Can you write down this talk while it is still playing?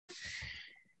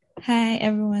Hi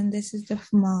everyone, this is the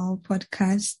Fmile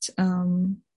podcast.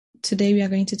 Today we are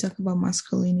going to talk about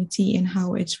masculinity and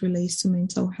how it relates to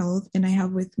mental health. And I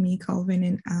have with me Calvin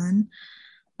and Anne.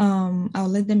 I'll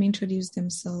let them introduce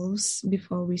themselves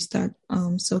before we start.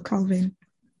 So Calvin.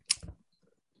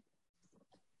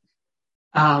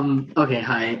 Okay,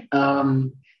 hi.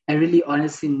 I really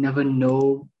honestly never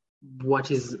know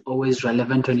what is always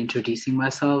relevant when introducing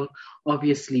myself.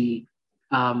 Obviously,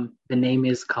 the name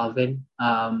is Calvin.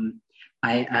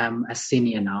 I am a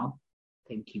senior now,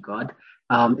 thank you God,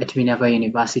 at Minerva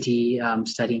University,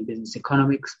 studying business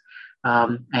economics.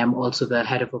 I am also the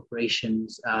head of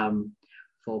operations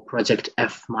for Project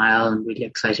Fmile. I'm really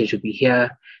excited to be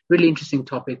here. Really interesting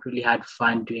topic, really had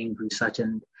fun doing research,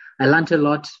 and I learned a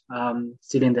lot,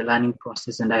 still in the learning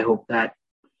process, and I hope that,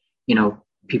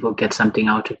 people get something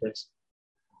out of this.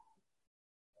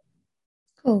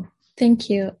 Cool. Thank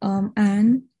you.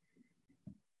 Anne.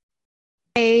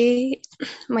 Hey,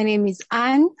 my name is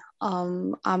Anne.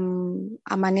 I'm an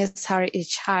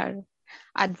SRHR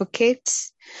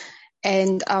advocate,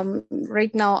 and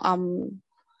right now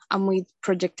I'm with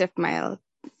Project Fmile.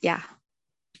 Yeah.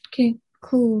 Okay,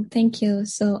 cool. Thank you.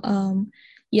 So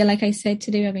like I said,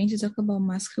 today we're going to talk about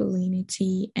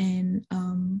masculinity, and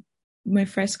my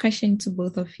first question to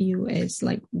both of you is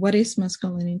what is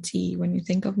masculinity? When you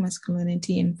think of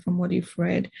masculinity and from what you've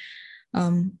read,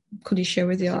 could you share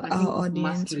with our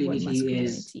audience what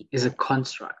masculinity is a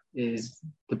construct, is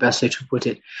the best way to put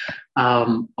it,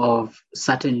 of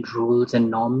certain rules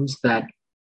and norms that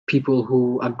people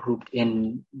who are grouped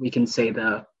in, we can say,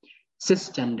 the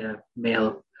cisgender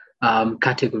male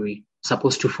category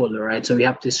supposed to follow, right? So we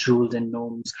have these rules and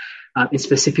norms in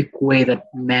specific way that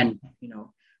men,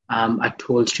 are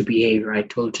told to behave, right?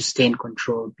 Told to stay in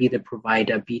control, be the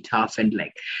provider, be tough, and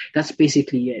that's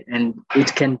basically it. And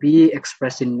it can be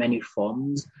expressed in many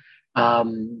forms.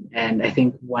 And I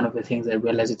think one of the things I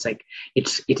realized,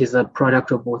 it is a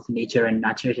product of both nature and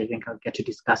nurture, which I think I'll get to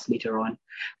discuss later on.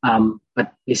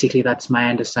 But basically, that's my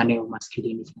understanding of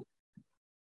masculinity.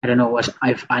 I don't know what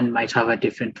Anne might have a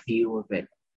different view of it.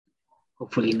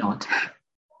 Hopefully not.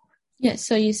 Yeah,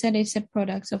 so you said it's a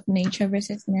product of nature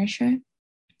versus nurture?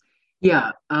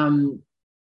 Yeah,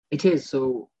 it is.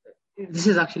 So this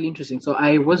is actually interesting. So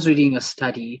I was reading a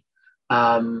study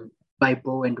by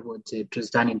Bow and Woods. It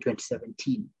was done in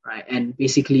 2017, right? And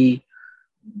basically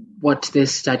what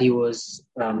this study was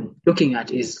looking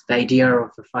at is the idea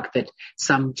of the fact that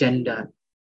some gender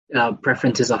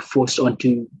preferences are forced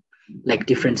onto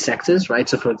different sexes, right?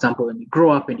 So for example, when you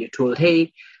grow up and you're told,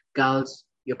 hey, girls,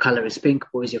 your color is pink,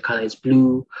 boys, your color is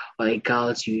blue, or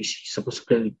girls, you're supposed to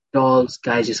play with dolls,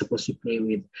 guys, you're supposed to play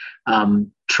with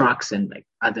trucks and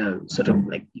other sort of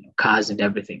cars and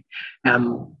everything.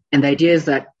 And the idea is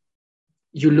that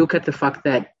you look at the fact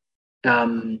that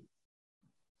some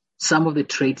of the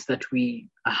traits that we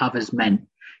have as men,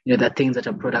 that things that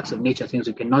are products of nature, things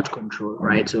we cannot control,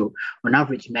 right? So on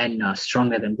average, men are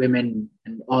stronger than women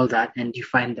and all that, and you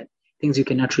find that things you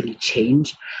cannot really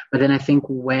change. But then I think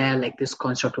where this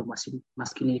construct of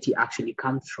masculinity actually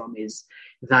comes from is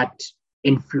that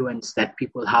influence that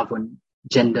people have on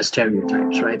gender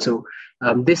stereotypes, right? So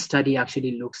this study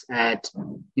actually looks at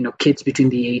kids between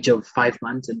the age of 5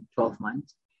 months and 12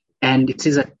 months, and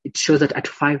it shows that at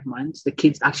 5 months the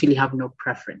kids actually have no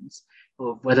preference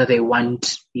of whether they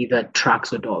want either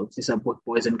trucks or dolls. These are both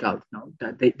boys and girls. No,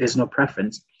 there's no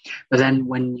preference. But then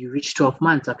when you reach 12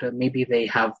 months, after maybe they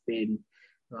have been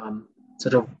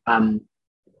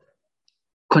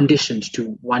conditioned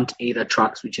to want either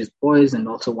trucks, which is boys, and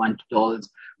also want dolls,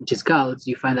 which is girls,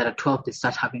 you find that at 12 they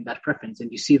start having that preference.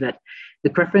 And you see that the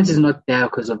preference is not there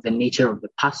because of the nature of the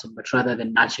person, but rather the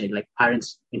nurture,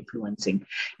 parents influencing.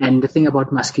 And the thing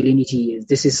about masculinity is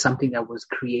this is something that was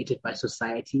created by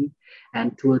society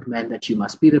and told men that you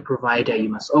must be the provider, you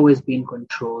must always be in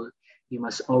control, you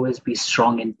must always be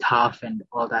strong and tough and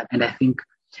all that. And I think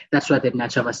that's where the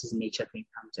nurture versus nature thing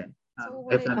comes in.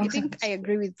 I think I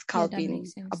agree with Calvin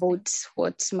about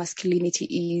what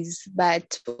masculinity is,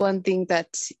 but one thing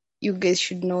that you guys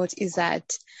should note is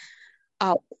that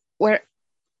where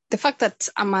the fact that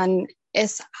I'm an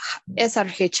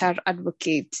SRHR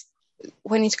advocate,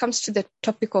 when it comes to the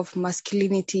topic of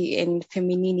masculinity and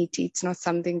femininity, it's not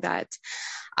something that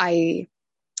I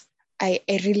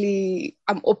really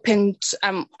I'm open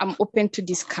to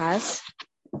discuss,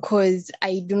 because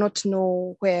I do not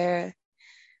know where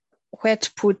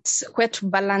to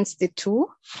balance the two.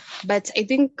 But I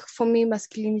think for me,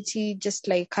 masculinity, just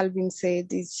like Calvin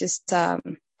said, is just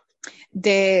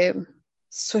the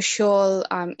social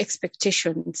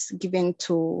expectations given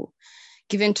to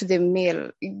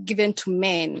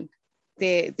men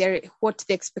what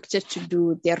they're expected to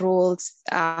do, their roles,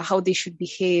 how they should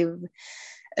behave,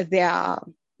 their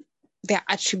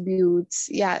attributes.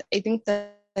 Yeah, I think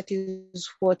that is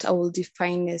what I will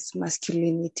define as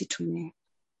masculinity to me.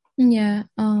 Yeah.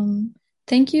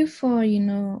 Thank you for,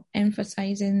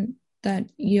 emphasizing that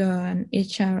you're an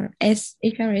HRSR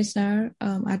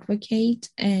advocate,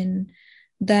 and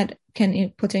that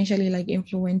can potentially like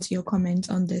influence your comments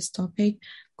on this topic.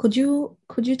 Could you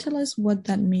tell us what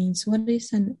that means? What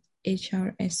is an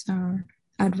HRSR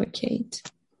advocate?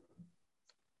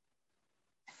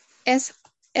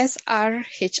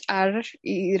 SRHR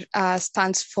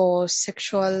stands for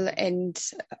sexual and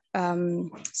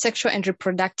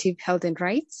reproductive health and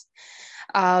rights.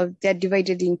 They're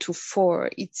divided into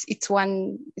 4. It's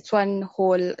one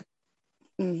whole.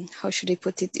 How should I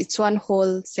put it? It's one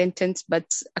whole sentence,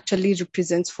 but actually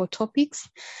represents 4 topics: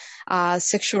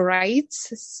 sexual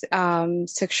rights,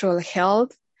 sexual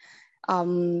health,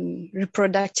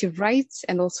 reproductive rights,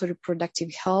 and also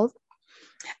reproductive health.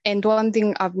 And one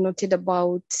thing I've noted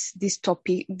about these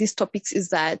topics is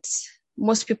that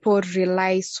most people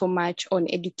rely so much on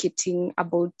educating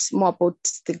more about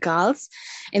the girls,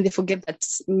 and they forget that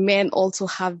men also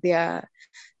have their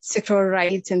sexual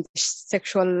rights and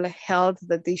sexual health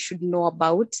that they should know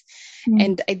about.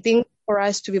 And I think for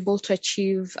us to be able to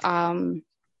achieve an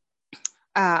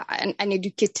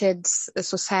educated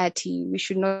society, we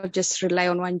should not just rely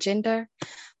on one gender,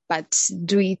 but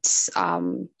do it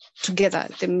together,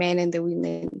 the men and the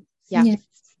women.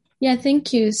 Yeah,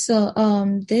 thank you. So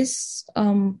this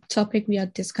topic we are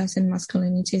discussing,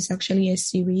 masculinity, is actually a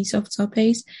series of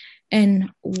topics.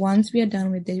 And once we are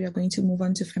done with it, we are going to move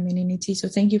on to femininity. So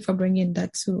thank you for bringing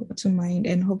that to mind.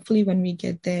 And hopefully when we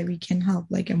get there, we can have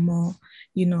like a more,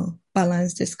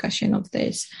 balanced discussion of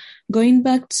this. Going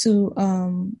back to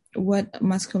what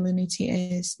masculinity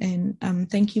is, and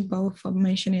thank you both for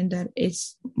mentioning that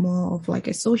it's more of like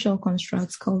a social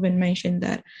construct. Calvin mentioned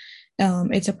that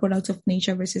it's a product of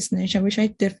nature versus nurture, which I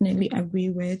definitely agree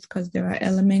with, because there are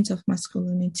elements of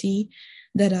masculinity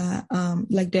that are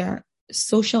there are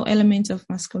social elements of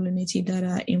masculinity that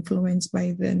are influenced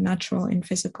by the natural and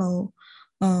physical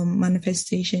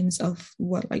manifestations of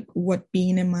what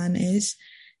being a man is.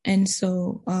 And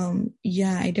so,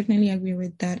 I definitely agree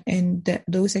with that. And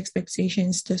those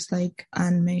expectations, just like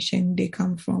Anne mentioned, they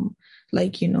come from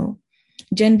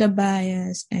gender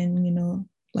bias and,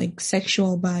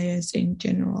 sexual bias in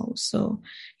general. So,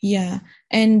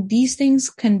 and these things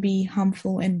can be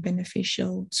harmful and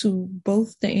beneficial to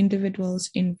both the individuals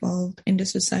involved in the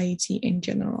society in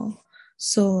general.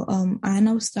 So, Anne,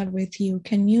 I'll start with you.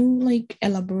 Can you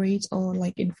elaborate or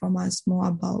inform us more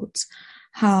about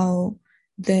how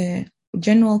the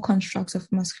general constructs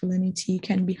of masculinity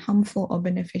can be harmful or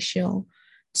beneficial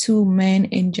to men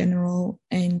in general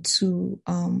and to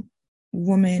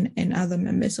women and other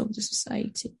members of the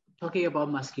society? Talking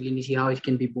about masculinity, how it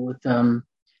can be both a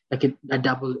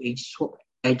double-edged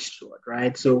sword,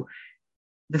 right? So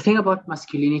the thing about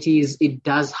masculinity is it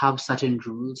does have certain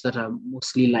rules that are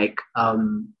mostly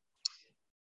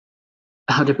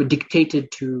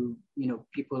dictated to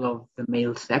people of the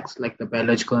male sex, like the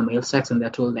biological male sex, and they're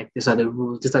told these are the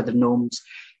rules, these are the norms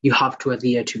you have to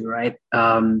adhere to, right?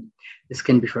 This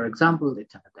can be, for example,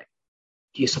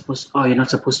 you're not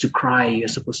supposed to cry, you're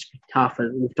supposed to be tough.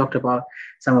 And we've talked about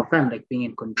some of them, like being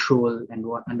in control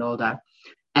and all that.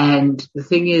 And the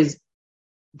thing is,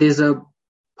 there's a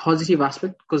positive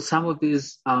aspect because some of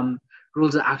these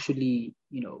rules are actually,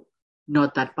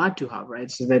 not that bad to have,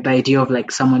 right? So the idea of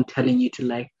someone telling you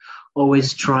to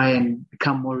always try and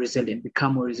become more resilient,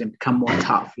 become more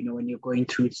tough. When you're going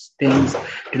through things,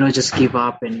 do not just give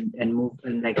up and move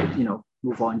and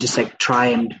move on. Just try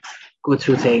and go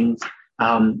through things.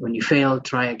 When you fail,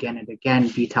 try again and again,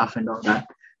 be tough and all that.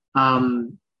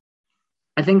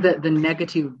 I think that the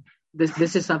negative,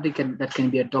 this is something that can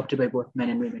be adopted by both men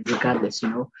and women, regardless,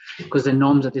 because the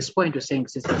norms at this point are saying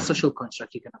it's a social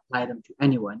construct, you can apply them to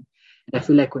anyone. And I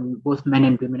feel like when both men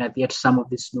and women adhere to some of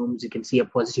these norms, you can see a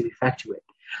positive effect to it.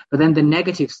 But then the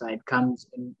negative side comes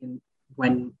in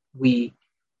when we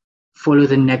follow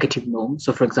the negative norm.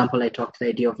 So, for example, I talked the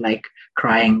idea of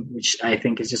crying, which I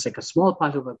think is just a small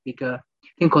part of a bigger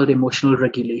thing called emotional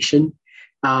regulation.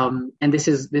 And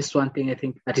this one thing I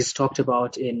think that is talked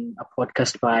about in a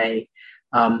podcast by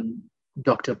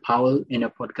Dr. Powell in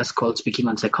a podcast called Speaking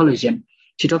on Psychology. And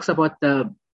she talks about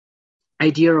the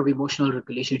idea of emotional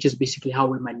regulation, which is basically how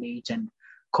we manage and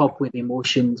cope with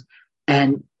emotions.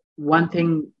 And one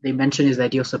thing they mention is the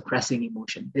idea of suppressing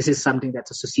emotion. This is something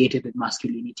that's associated with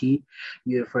masculinity.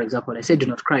 For example, I said, do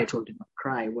not cry. I told you not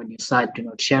cry. When you're sad, do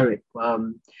not share it.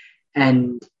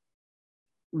 And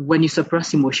when you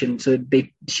suppress emotion,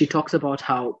 she talks about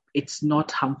how it's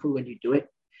not harmful when you do it.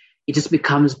 It just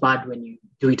becomes bad when you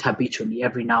do it habitually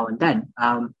every now and then.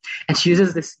 And she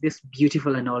uses this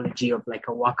beautiful analogy of like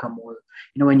a whack-a-mole.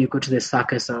 When you go to the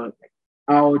circus or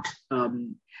out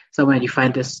somewhere, you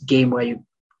find this game where you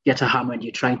get a hammer and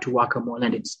you're trying to whack-a-mole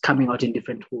and it's coming out in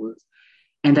different holes.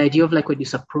 And the idea of like when you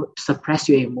suppress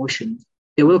your emotions,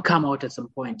 they will come out at some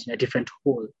point in a different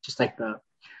hole, just like the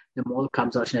mole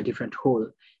comes out in a different hole.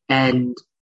 And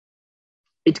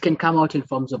it can come out in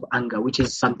forms of anger, which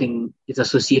is something is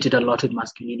associated a lot with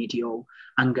masculinity or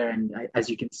anger. And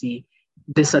as you can see,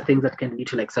 these are things that can lead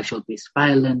to like sexual-based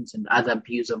violence and other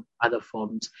abuse of other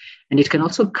forms. And it can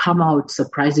also come out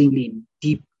surprisingly in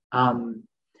deep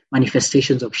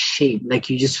manifestations of shame. Like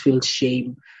you just feel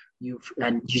shame, you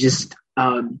just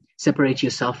separate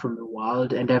yourself from the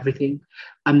world and everything.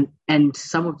 And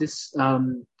some of these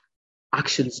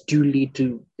actions do lead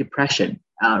to depression.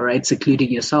 Right? Secluding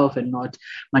yourself and not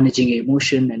managing your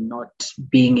emotion and not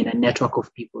being in a network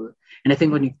of people. And I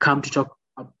think when you come to talk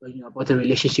about the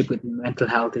relationship with mental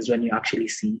health is when you actually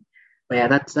see. But yeah,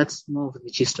 that's more of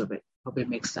the gist of it. Hope it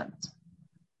makes sense.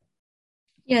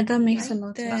 Yeah, that makes a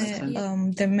lot of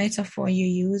sense. The metaphor you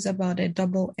use about a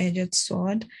double-edged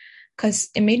sword, because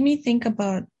it made me think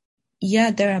about,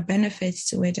 there are benefits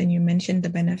to it, and you mentioned the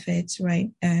benefits,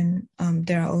 right? And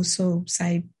there are also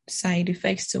side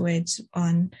effects to it.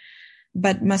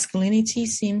 But masculinity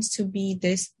seems to be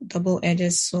this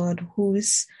double-edged sword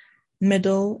whose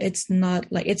middle, it's not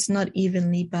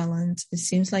evenly balanced. It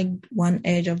seems like one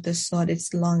edge of the sword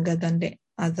is longer than the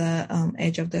other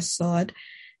edge of the sword,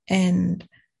 and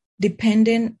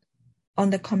depending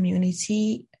on the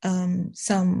community, I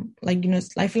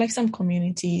feel like some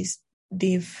communities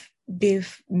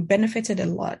they've benefited a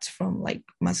lot from like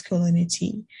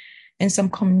masculinity, and some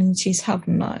communities have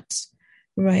not,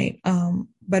 right?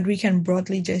 But we can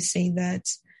broadly just say that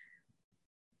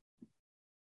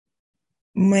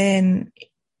men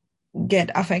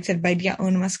get affected by their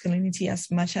own masculinity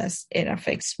as much as it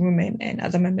affects women and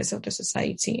other members of the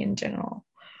society in general.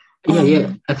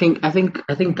 Yeah. I think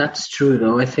that's true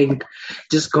though. I think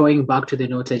just going back to the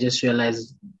notes, I just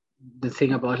realized the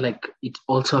thing about like it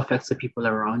also affects the people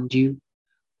around you.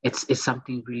 It's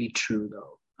something really true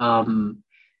though.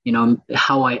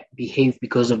 How I behave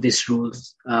because of these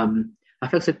rules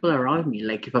affects the people around me.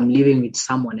 Like if I'm living with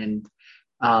someone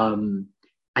and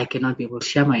I cannot be able to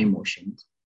share my emotions,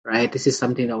 right? This is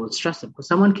something that will stress them because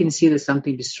someone can see there's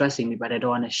something distressing me, but I don't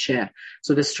want to share.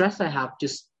 So the stress I have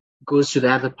just goes to the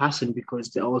other person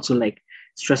because they also like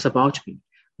stress about me.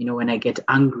 When I get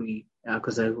angry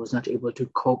because I was not able to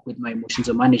cope with my emotions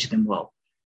or manage them well,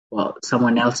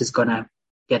 someone else is gonna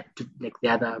get to like the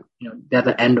other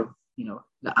end of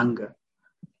the anger.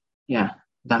 Yeah,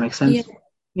 that makes sense.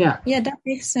 Yeah, that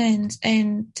makes sense.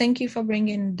 And thank you for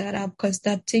bringing that up, because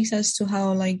that takes us to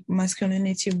how like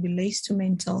masculinity relates to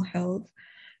mental health,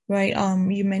 right?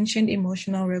 You mentioned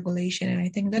emotional regulation, and I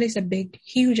think that is a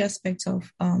huge aspect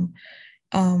of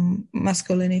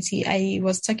masculinity. I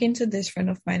was talking to this friend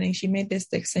of mine, and she made this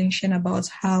distinction about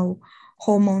how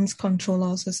hormones control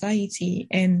our society,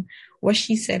 and what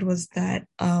she said was that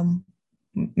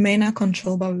men are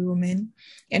controlled by women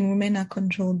and women are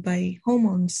controlled by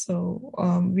hormones. So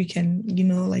we can,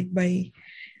 by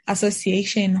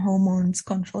association, hormones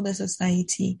control the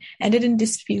society. I didn't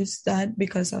dispute that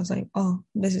because I was like, oh,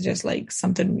 this is just like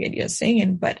something weird you're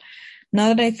saying. But now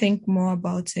that I think more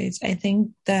about it, I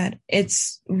think that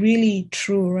it's really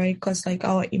true, right? Because like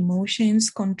our emotions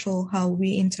control how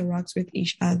we interact with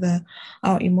each other.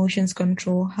 Our emotions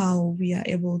control how we are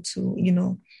able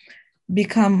to,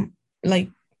 become like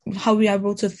how we are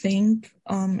able to think,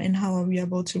 and how are we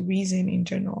able to reason in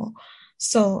general.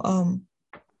 So,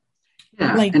 go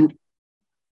ahead.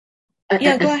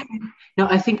 No,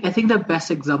 I think the best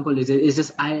example is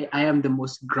just I am the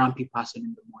most grumpy person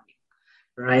in the morning,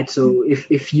 right? So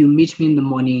if you meet me in the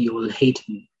morning, you will hate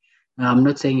me. I'm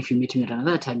not saying if you meet me at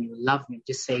another time, you will love me. I'm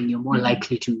just saying you're more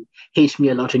likely to hate me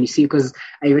a lot when you see, because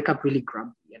I wake up really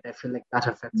grumpy, and I feel like that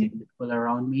affects the people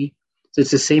around me. So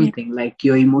it's the same thing. Like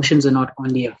your emotions are not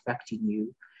only affecting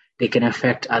you, they can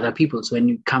affect other people. So when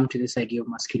you come to this idea of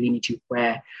masculinity,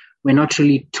 where we're not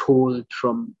really told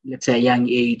from, let's say, a young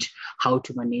age how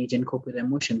to manage and cope with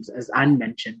emotions, as Anne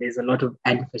mentioned, there's a lot of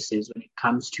emphasis when it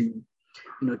comes to,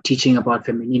 teaching about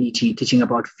femininity, teaching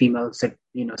about female,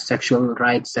 sexual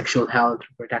rights, sexual health,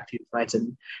 reproductive rights,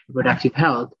 and reproductive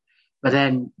health. But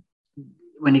then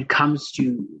when it comes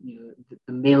to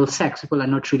the male sex, people are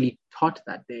not really taught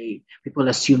that. People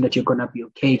assume that you're gonna be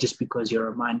okay just because you're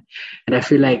a man, and I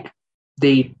feel like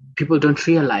people don't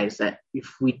realize that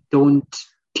if we don't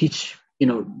teach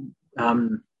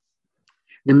the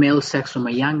male sex from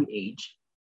a young age,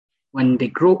 when they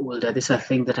grow older, these are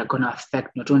things that are going to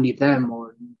affect not only them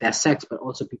or their sex, but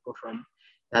also people from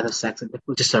the other sex and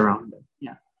people just around them.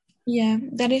 Yeah. Yeah,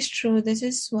 that is true. This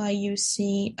is why you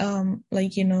see,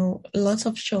 lots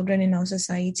of children in our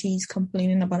societies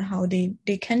complaining about how they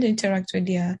can't interact with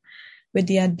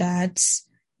their dads,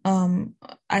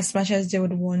 as much as they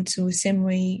would want to. Same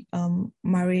way,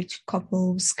 married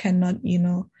couples cannot,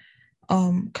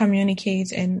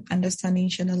 communicate and understand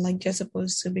each other like they're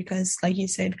supposed to, because like you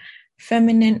said,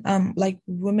 feminine, like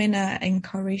women are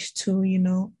encouraged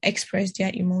to, express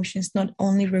their emotions, not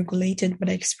only regulate it, but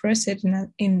express it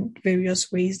in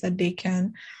various ways that they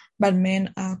can. But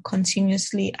men are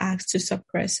continuously asked to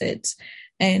suppress it.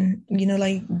 And,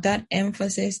 like that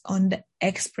emphasis on the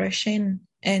expression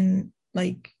and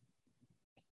like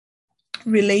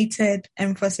related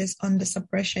emphasis on the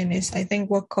suppression is, I think,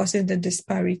 what causes the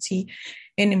disparity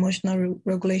in emotional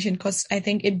regulation, because I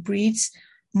think it breeds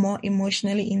more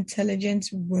emotionally intelligent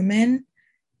women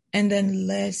and then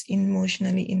less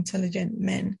emotionally intelligent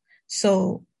men.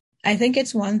 So I think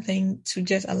it's one thing to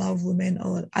just allow women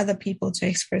or other people to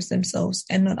express themselves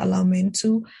and not allow men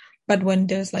to. But when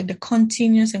there's like the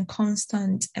continuous and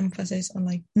constant emphasis on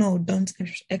like, no, don't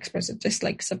express it, just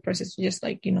like suppress it, just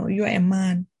like, you're a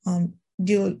man,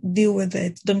 deal with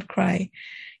it, don't cry,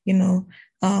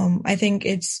 I think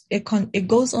it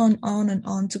goes on and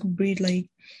on to breed like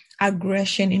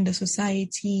aggression in the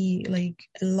society, like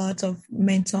a lot of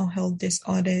mental health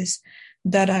disorders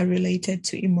that are related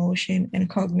to emotion and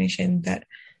cognition that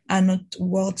are not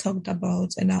well talked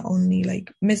about and are only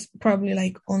like probably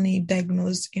like only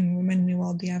diagnosed in women,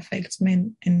 while they affect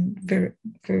men in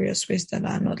various ways that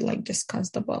are not like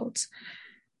discussed about.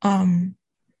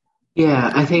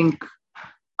 Yeah, I think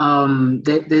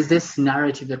there's this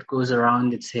narrative that goes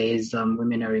around that says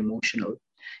women are emotional.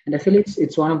 And I feel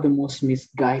it's one of the most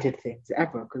misguided things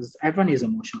ever, because everyone is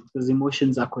emotional, because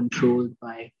emotions are controlled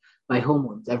by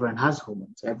hormones. Everyone has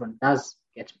hormones. So everyone does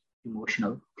get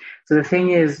emotional. So the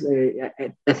thing is,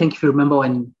 I think if you remember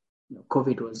when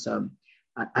COVID was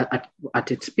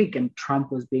at its peak and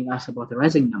Trump was being asked about the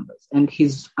rising numbers, and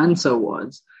his answer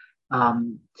was,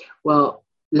 well,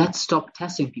 let's stop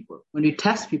testing people. When we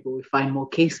test people, we find more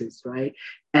cases, right?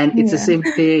 And it's the same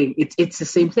thing. It's the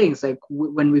same thing. It's like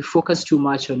when we focus too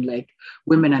much on like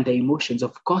women and their emotions,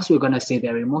 of course we're going to say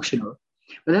they're emotional.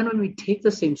 But then when we take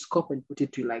the same scope and put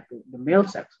it to like the male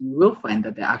sex, we will find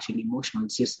that they're actually emotional.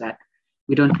 It's just that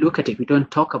we don't look at it. We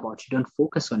don't talk about it. We don't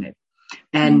focus on it.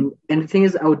 And the thing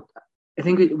is, I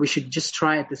think we should just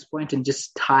try at this point and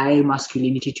just tie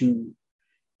masculinity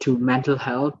to mental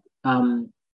health.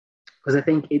 Because I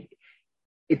think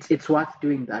it's worth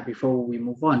doing that before we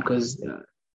move on, because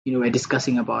we're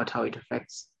discussing about how it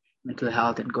affects mental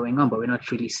health and going on, but we're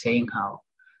not really saying how.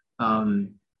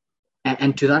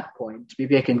 And to that point,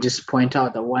 maybe I can just point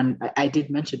out that one, I did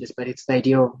mention this, but it's the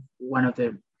idea of one of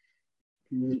the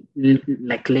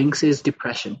like links is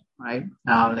depression, right?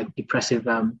 Like depressive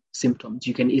symptoms,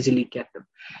 you can easily get them.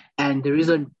 And the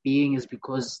reason being is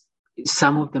because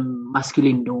some of the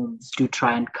masculine norms do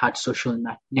try and cut social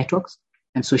networks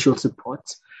and social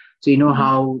supports. So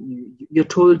how you're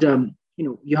told,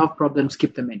 you have problems,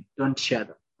 keep them in, don't share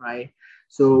them, right?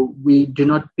 So we do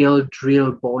not build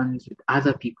real bonds with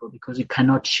other people because you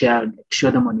cannot show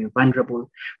them when you're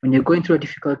vulnerable. When you're going through a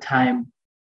difficult time,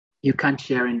 you can't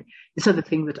share. And these are the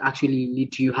things that actually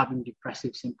lead to you having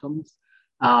depressive symptoms.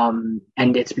 And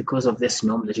it's because of this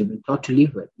norm that you've been taught to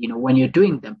live with. When you're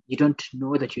doing them, you don't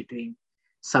know that you're doing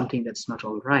something that's not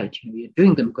all right. You're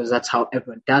doing them because that's how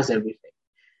everyone does everything.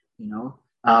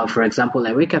 For example,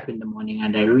 I wake up in the morning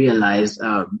and I realize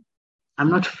I'm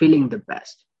not feeling the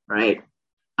best, right?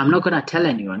 I'm not going to tell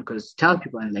anyone, because tell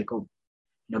people and like,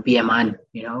 be a man,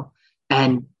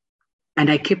 and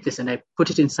I keep this and I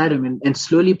put it inside of me, and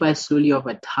slowly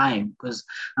over time, because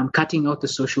I'm cutting out the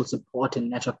social support and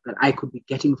network that I could be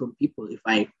getting from people. If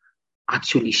I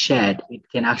actually shared, it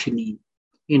can actually,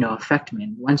 affect me.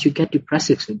 And once you get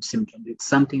depressive symptoms, it's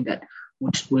something that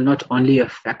will not only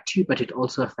affect you, but it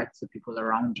also affects the people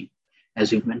around you,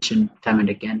 as we've mentioned time and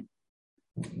again.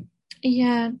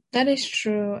 Yeah, that is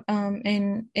true.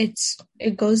 And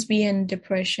it goes beyond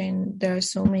depression. There are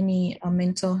so many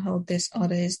mental health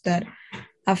disorders that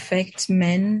affect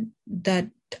men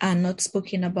that are not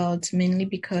spoken about, mainly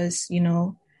because,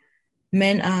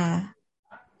 men are,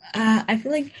 I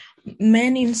feel like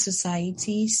men in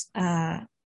societies are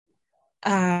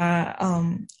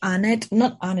not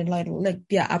honored, like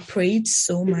they are appraised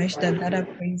so much that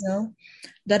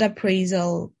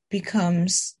appraisal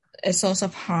becomes a source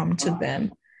of harm to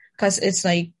them, because it's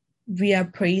like we are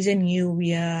praising you,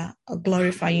 we are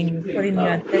glorifying you, putting you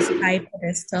at this high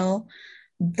pedestal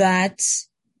that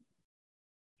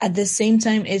at the same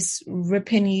time is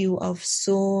ripping you of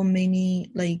so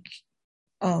many like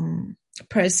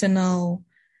personal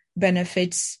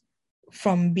benefits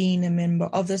from being a member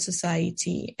of the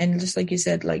society. And just like you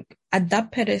said, like at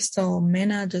that pedestal,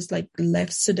 men are just like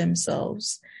left to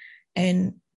themselves.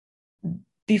 And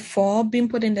before being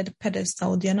put in the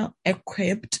pedestal, they're not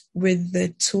equipped with the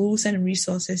tools and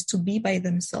resources to be by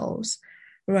themselves,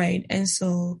 right? And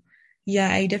so,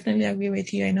 yeah, I definitely agree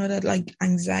with you. I know that like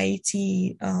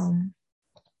anxiety,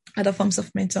 other forms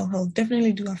of mental health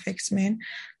definitely do affect men,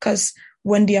 because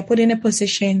when they are put in a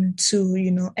position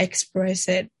to, express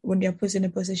it, when they are put in a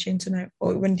position to,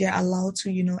 or when they are allowed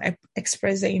to,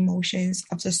 express their emotions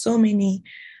after so many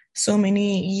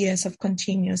years of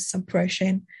continuous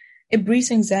suppression, it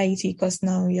breeds anxiety, because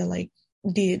now you're like,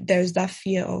 there's that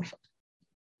fear of,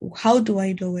 how do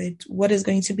I do it? What is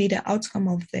going to be the outcome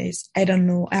of this? I don't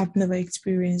know. I've never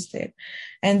experienced it.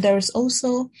 And there's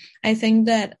also, I think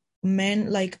that men,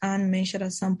 like Anne mentioned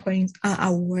at some point, are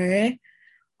aware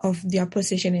of their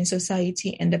position in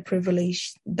society and the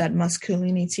privilege that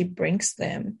masculinity brings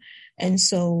them. And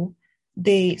so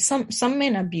some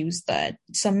men abuse that.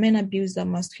 Some men abuse that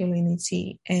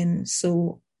masculinity, and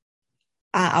so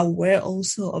are aware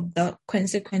also of the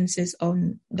consequences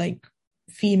on like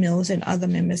females and other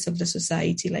members of the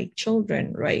society, like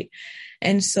children, right?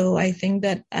 And so I think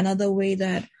that another way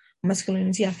that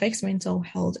masculinity affects mental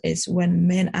health is when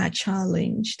men are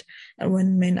challenged, and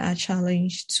when men are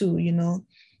challenged to,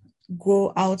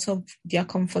 go out of their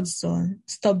comfort zone,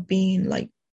 stop being like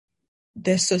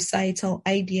the societal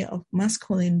idea of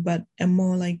masculine, but a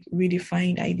more like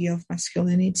redefined idea of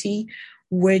masculinity,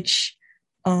 which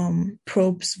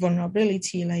probes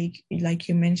vulnerability, like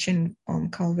you mentioned,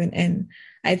 Calvin. And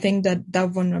I think that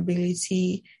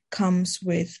vulnerability comes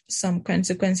with some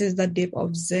consequences that they've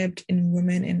observed in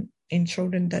women and in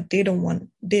children that they don't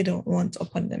want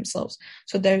upon themselves.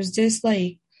 So there's this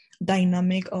like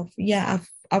dynamic of, yeah,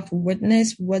 I've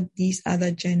witnessed what these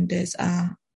other genders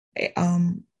are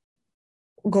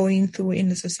going through in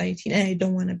the society, and I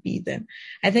don't want to be them.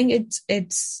 I think it's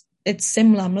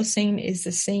similar. I'm not saying it's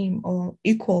the same or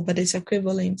equal, but it's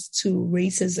equivalent to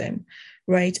racism,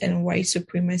 right? And white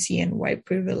supremacy and white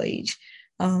privilege,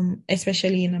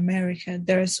 especially in America.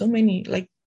 There are so many, like,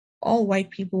 all white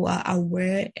people are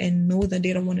aware and know that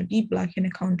they don't want to be Black in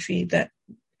a country that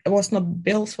it was not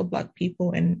built for Black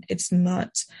people, and it's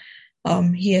not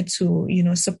here to,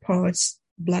 support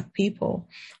Black people,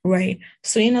 right?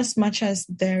 So in as much as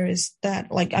there is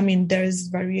that, like, I mean, there is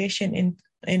variation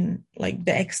in like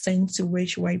the extent to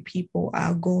which white people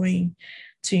are going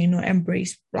to,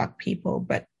 embrace Black people.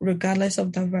 But regardless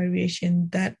of that variation,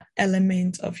 that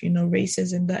element of,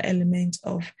 racism, that element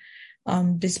of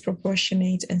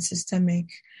disproportionate and systemic,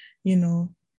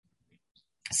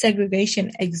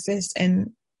 segregation exists.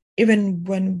 And even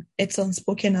when it's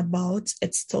unspoken about,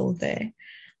 it's still there.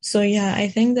 So yeah, I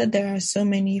think that there are so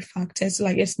many factors,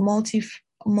 like it's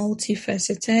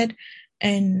multifaceted,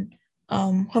 and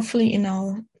hopefully in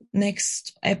our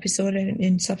next episode and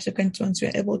in subsequent ones,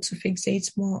 we're able to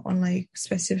fixate more on like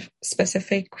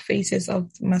specific phases of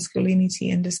masculinity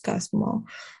and discuss more.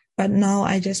 But now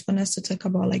I just want us to talk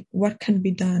about like what can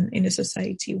be done in a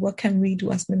society. What can we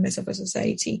do as members of a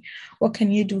society? What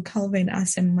can you do, Calvin,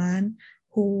 as a man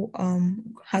who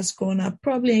has grown up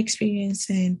probably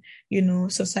experiencing,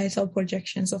 societal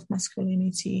projections of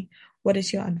masculinity? What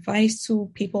is your advice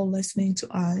to people listening to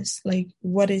us? Like,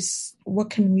 what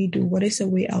can we do? What is a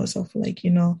way out of like,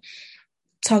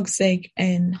 toxic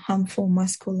and harmful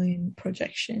masculine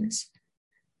projections?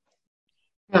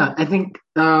 Yeah, I think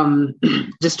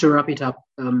just to wrap it up,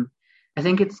 I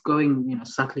think it's going,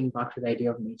 circling back to the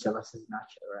idea of nature versus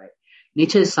nurture, right?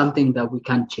 Nature is something that we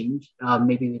can't change,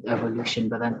 maybe with evolution,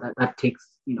 but then that takes,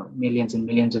 millions and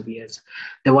millions of years.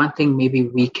 The one thing maybe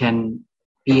we can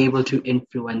be able to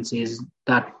influence is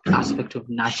that aspect of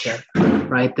nature,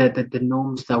 right? The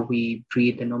norms that we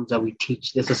breed, the norms that we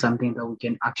teach, this is something that we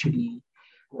can actually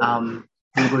be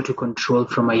able to control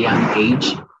from a young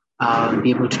age. Be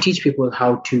able to teach people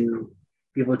how to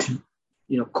be able to,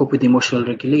 cope with emotional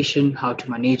regulation, how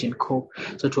to manage and cope.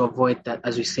 So to avoid that,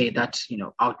 as we say, that,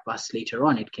 outbursts later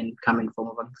on, it can come in form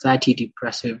of anxiety,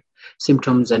 depressive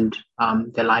symptoms, and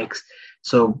the likes.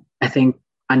 So I think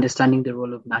understanding the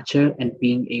role of nature and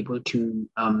being able to,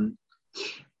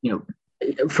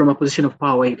 from a position of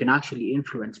power where you can actually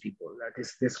influence people.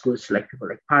 This goes to like people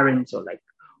like parents or like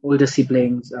older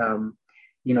siblings,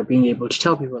 being able to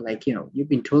tell people like, you've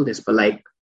been told this, but like,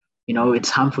 it's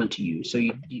harmful to you. So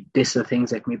these are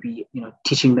things like maybe,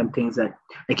 teaching them things that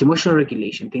like emotional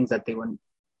regulation, things that they would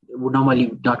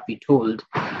normally not be told.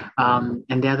 And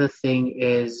the other thing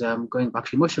is going back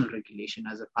to emotional regulation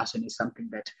as a person is something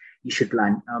that you should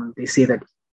learn. They say that,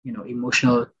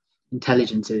 emotional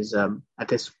intelligence is at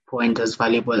this point as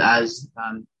valuable as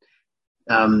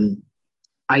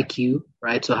IQ,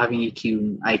 right? So having EQ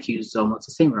and IQ is almost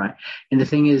the same, right? And the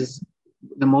thing is,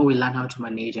 the more we learn how to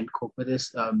manage and cope with this,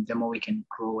 the more we can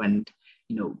grow and,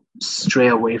 stray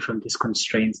away from these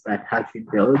constraints that have been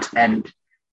built and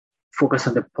focus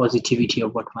on the positivity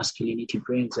of what masculinity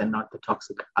brings and not the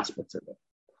toxic aspects of it.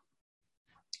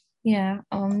 Yeah,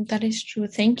 that is true.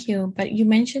 Thank you. But you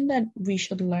mentioned that we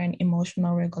should learn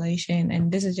emotional regulation,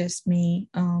 and this is just me,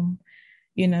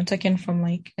 talking from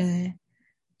like a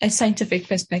scientific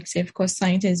perspective, because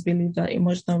scientists believe that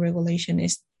emotional regulation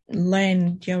is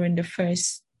learned during the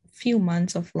first few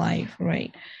months of life,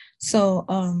 right? So,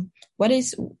 what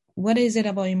is it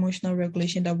about emotional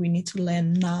regulation that we need to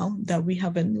learn now that we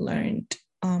haven't learned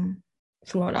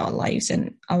throughout our lives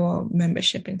and our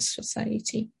membership in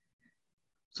society?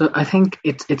 So I think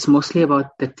it's mostly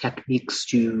about the techniques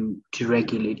to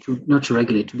regulate, to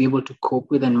be able to cope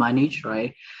with and manage,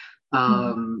 right?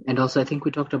 And also I think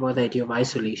we talked about the idea of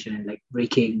isolation and like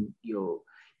breaking your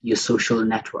social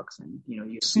networks and your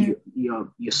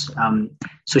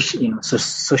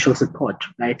social support,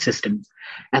 right, systems.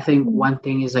 I think one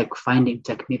thing is like finding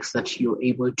techniques that you're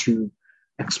able to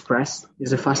express.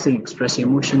 Is the first thing, express your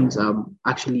emotions.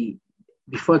 Actually,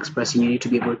 before expressing, you need to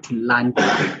be able to learn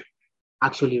to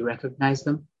actually recognize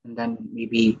them, and then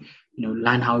maybe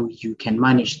learn how you can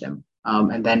manage them,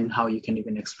 and then how you can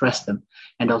even express them,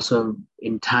 and also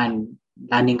in turn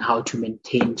learning how to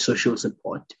maintain social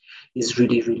support is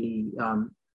really, really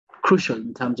crucial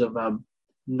in terms of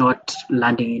not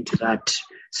landing into that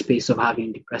space of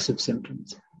having depressive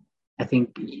symptoms. I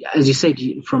think, as you said,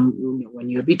 from when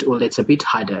you're a bit older, it's a bit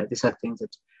harder. These are things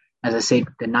that, as I said,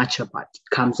 the nurture part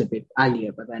comes a bit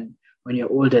earlier, but then when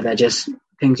you're older, they're just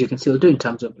things you can still do in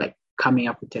terms of like coming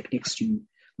up with techniques to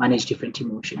manage different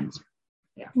emotions.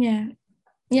 Yeah.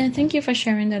 Thank you for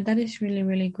sharing that. That is really,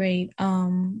 really great.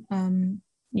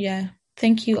 Yeah.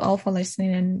 Thank you all for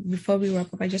listening. And before we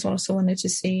wrap up, I just also wanted to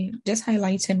say, just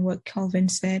highlighting what Kelvin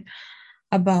said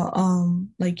about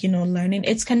learning.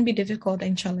 It can be difficult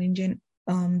and challenging,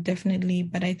 definitely,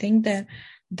 but I think that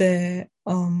the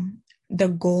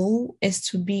goal is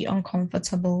to be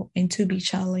uncomfortable and to be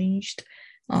challenged,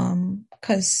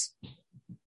 because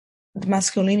the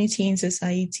masculinity in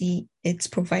society, it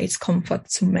provides comfort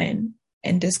to men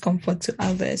and discomfort to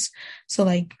others. So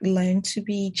like learn to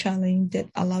be challenged,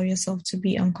 allow yourself to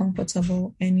be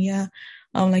uncomfortable. And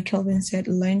like Kelvin said,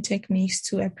 learn techniques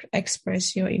to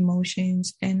express your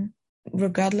emotions, and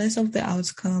regardless of the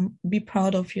outcome, be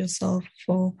proud of yourself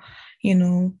for,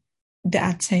 the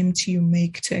attempt you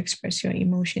make to express your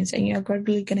emotions, and you're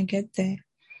gradually going to get there.